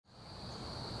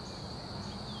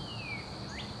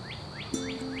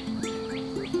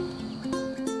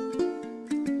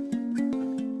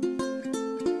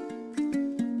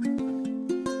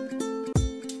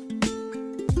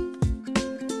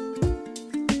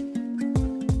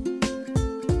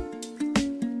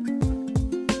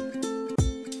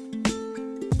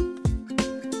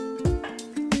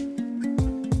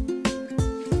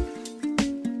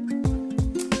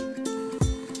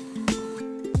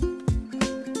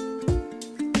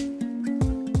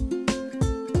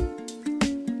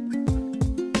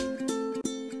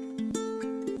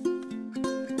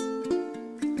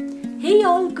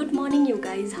you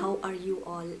guys, how are you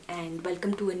all, and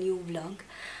welcome to a new vlog.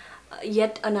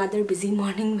 Yet another busy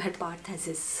morning where Parth has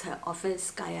his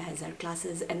office, Kaya has her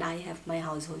classes, and I have my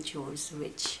household chores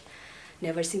which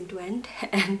never seem to end.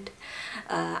 And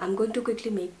I'm going to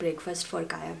quickly make breakfast for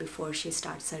Kaya before she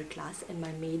starts her class, and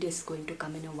my maid is going to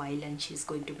come in a while and she's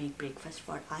going to make breakfast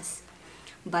for us.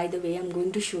 By the way, I'm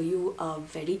going to show you a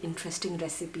very interesting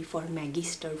recipe for Maggi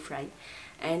stir fry,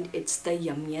 and it's the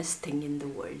yummiest thing in the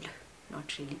world.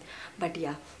 Not really, but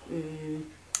yeah.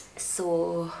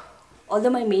 So although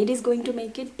my maid is going to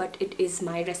make it, but it is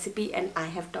my recipe and I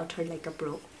have taught her like a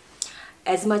pro.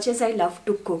 As much as I love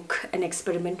to cook and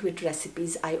experiment with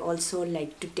recipes, I also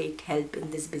like to take help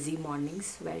in these busy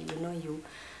mornings where you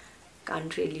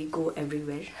can't really go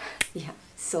everywhere. Yeah,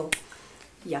 so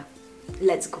yeah,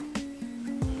 let's go.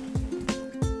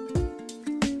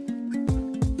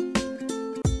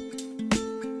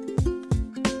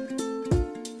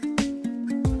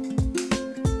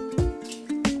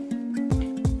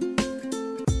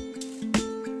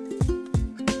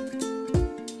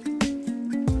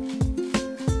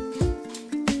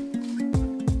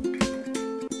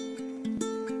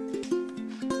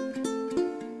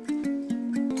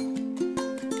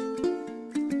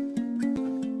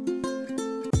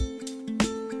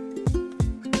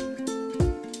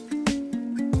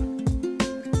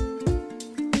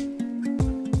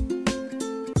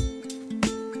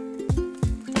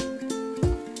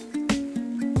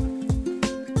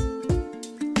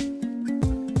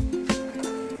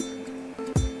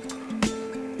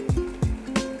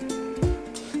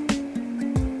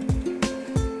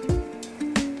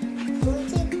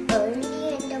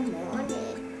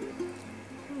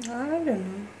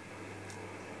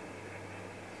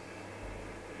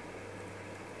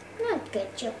 Not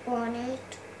ketchup on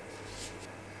it.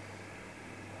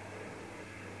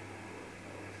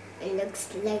 It looks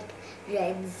like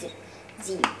red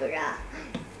zebra.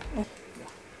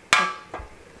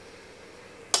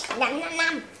 Nom nom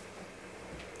nom.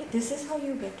 This is how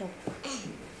you get up.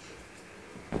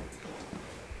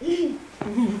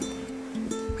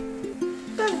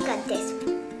 Don't cut this.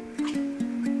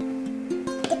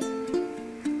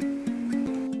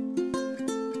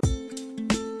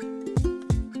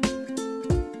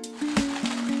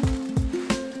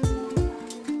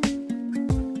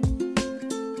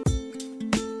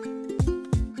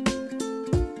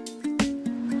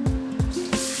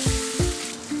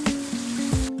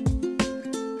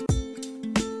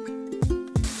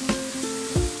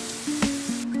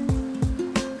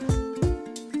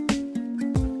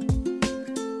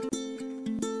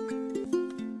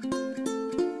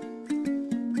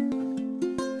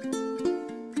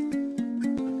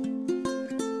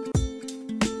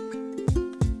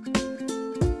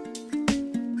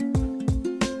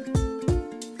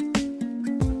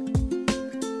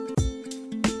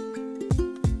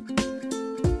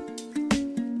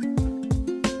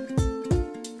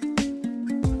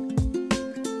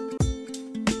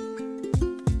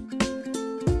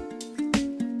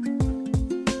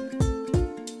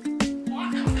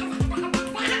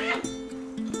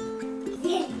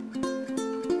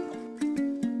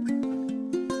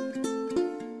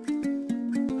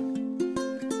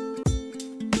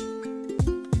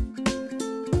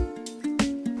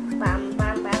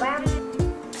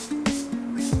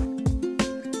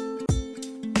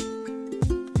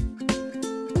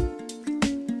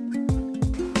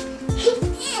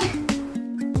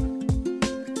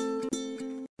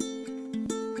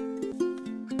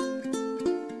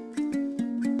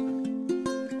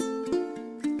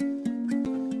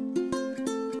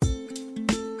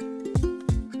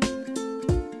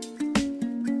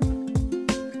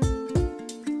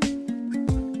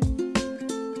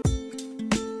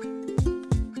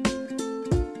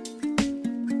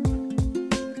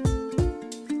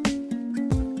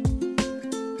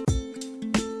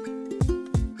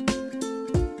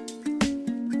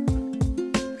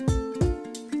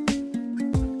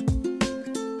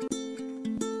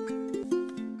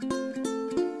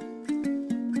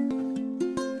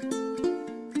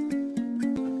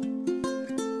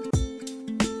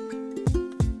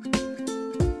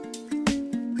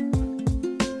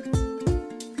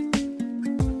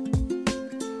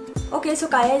 Okay, so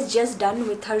Kaya is just done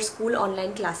with her school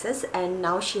online classes and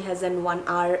now she has an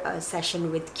 1-hour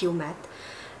session with Cuemath.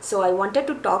 So I wanted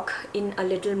to talk in a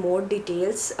little more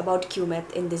details about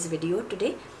Cuemath in this video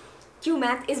today.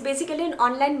 Cuemath is basically an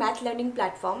online math learning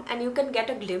platform and you can get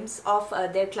a glimpse of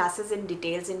their classes in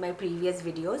details in my previous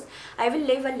videos. I will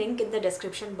leave a link in the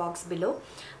description box below.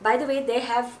 By the way, they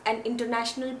have an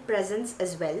international presence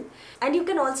as well. And you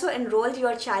can also enroll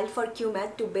your child for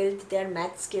Cuemath to build their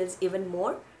math skills even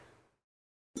more.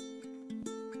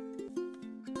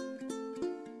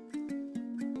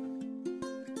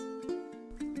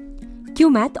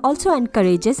 Cuemath also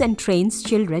encourages and trains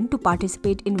children to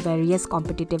participate in various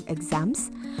competitive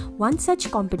exams. One such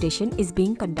competition is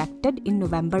being conducted in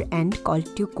November end called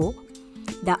TUCO,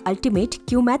 the Ultimate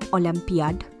Cuemath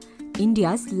Olympiad,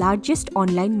 India's largest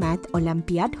online math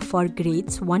Olympiad for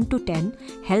grades 1 to 10,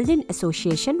 held in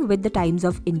association with the Times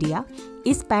of India,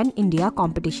 is pan-India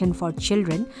competition for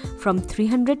children from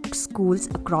 300 schools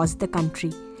across the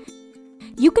country.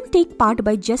 You can take part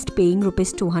by just paying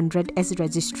Rs 200 as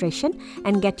registration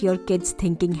and get your kids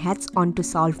thinking heads on to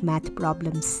solve math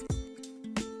problems.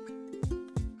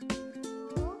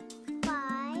 4,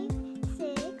 5,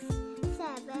 6,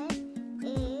 7,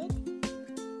 8.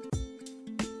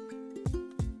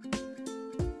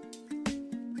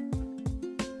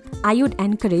 I would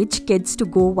encourage kids to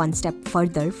go one step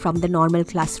further from the normal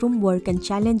classroom work and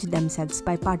challenge themselves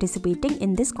by participating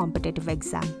in this competitive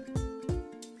exam.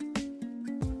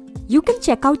 You can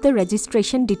check out the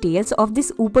registration details of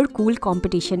this uber cool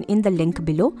competition in the link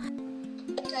below.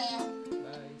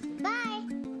 Bye.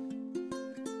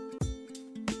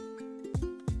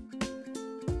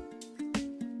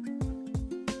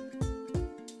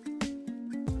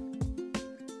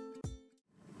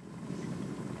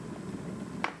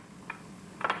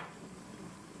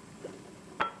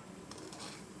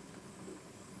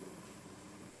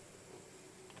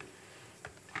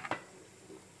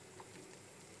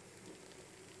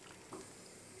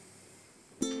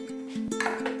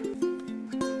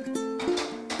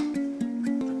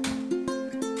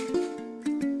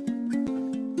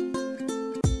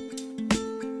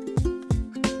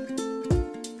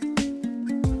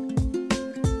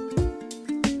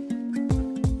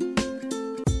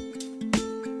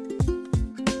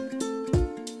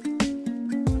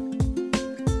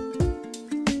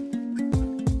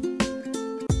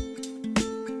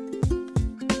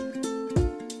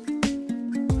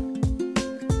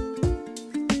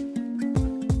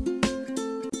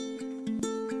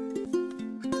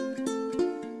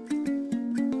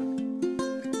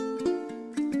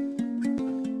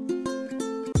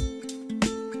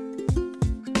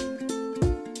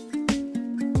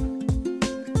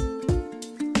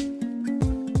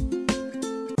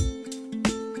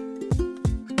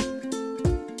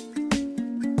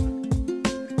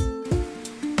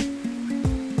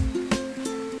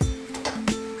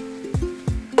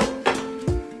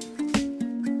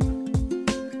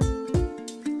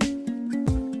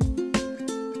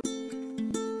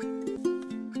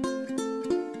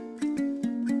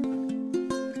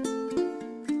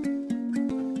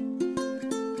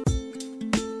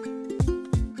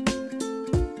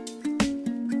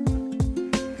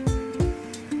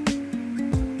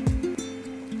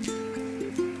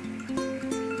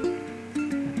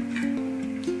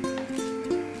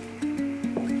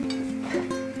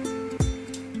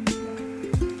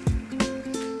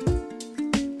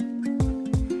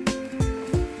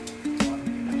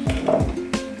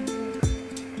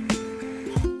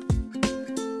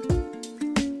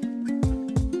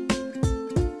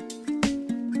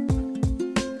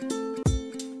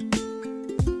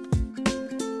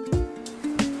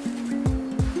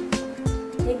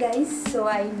 Hey guys, so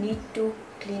I need to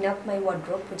clean up my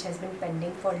wardrobe which has been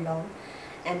pending for long,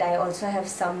 and I also have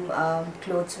some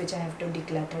clothes which I have to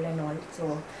declutter and all.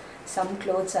 So some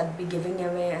clothes I'll be giving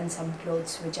away and some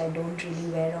clothes which I don't really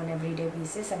wear on everyday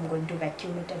basis, I'm going to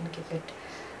vacuum it and keep it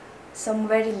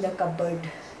somewhere in the cupboard.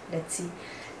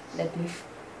 Let me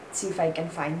see if I can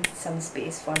find some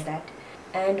space for that.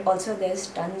 And also there's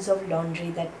tons of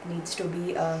laundry that needs to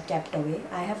be kept away.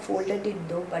 I have folded it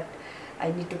though, but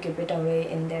I need to keep it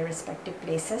away in their respective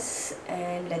places,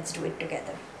 and let's do it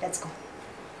together. Let's go.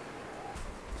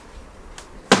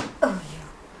 Oh yeah.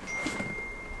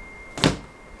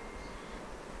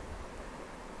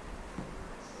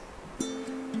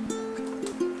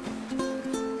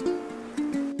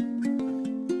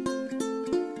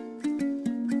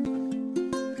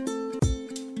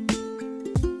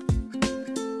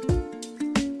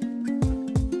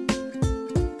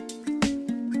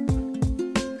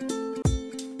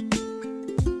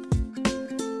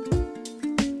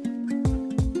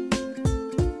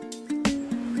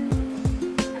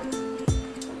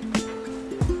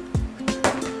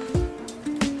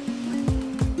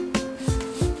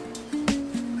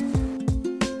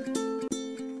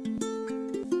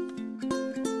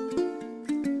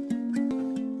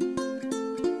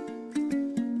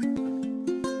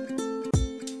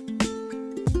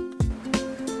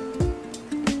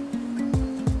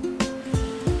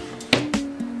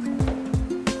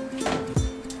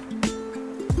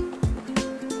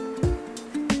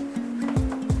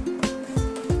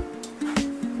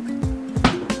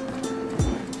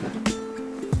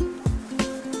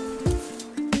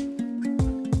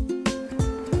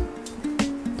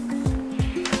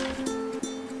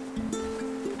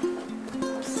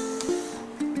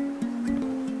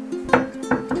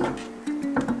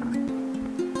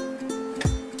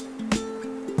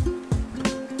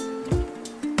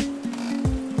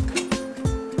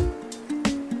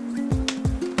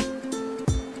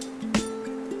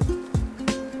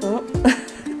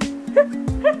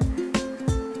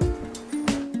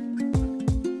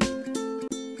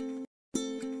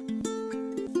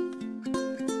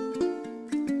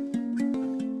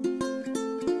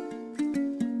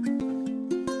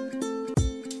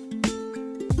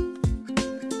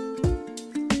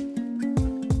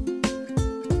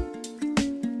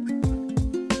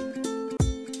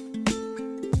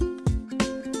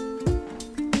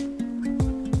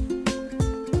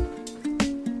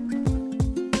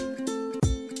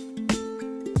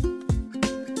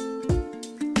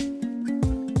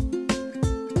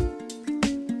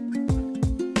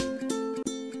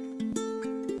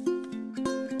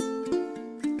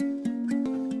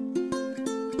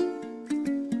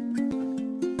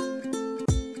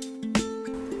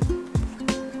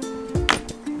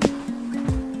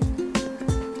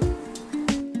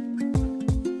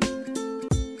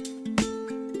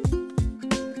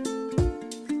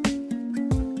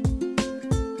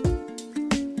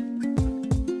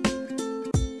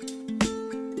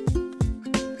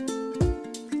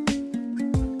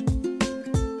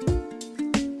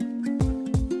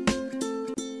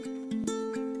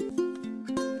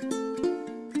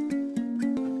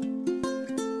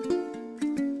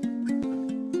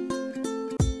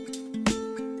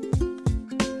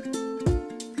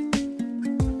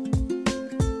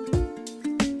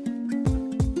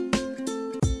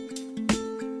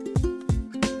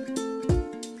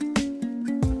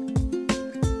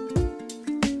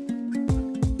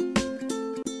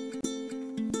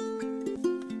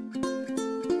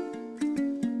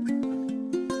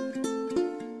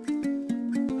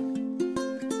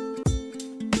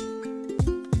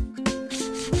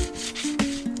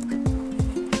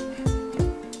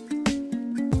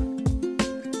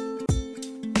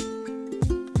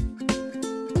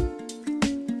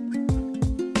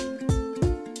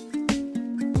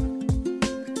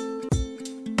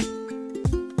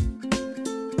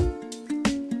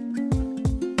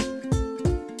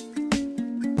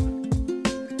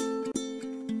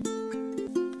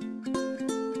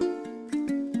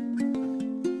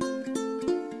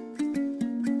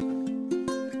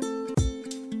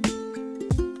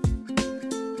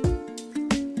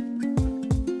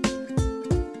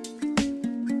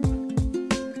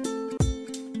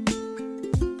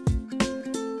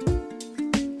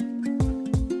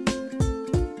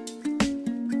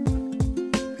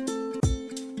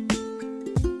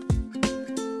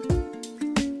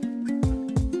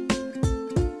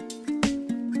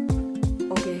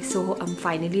 So I'm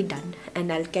finally done,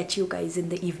 and I'll catch you guys in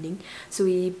the evening. So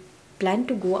we plan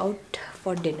to go out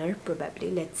for dinner probably.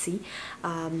 Let's see.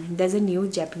 There's a new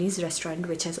Japanese restaurant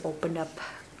which has opened up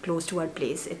close to our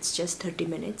place. It's just 30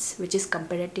 minutes, which is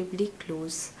comparatively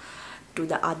close to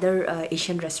the other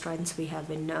Asian restaurants we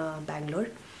have in Bangalore.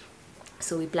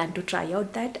 So we plan to try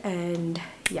out that, and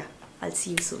yeah, I'll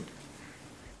see you soon.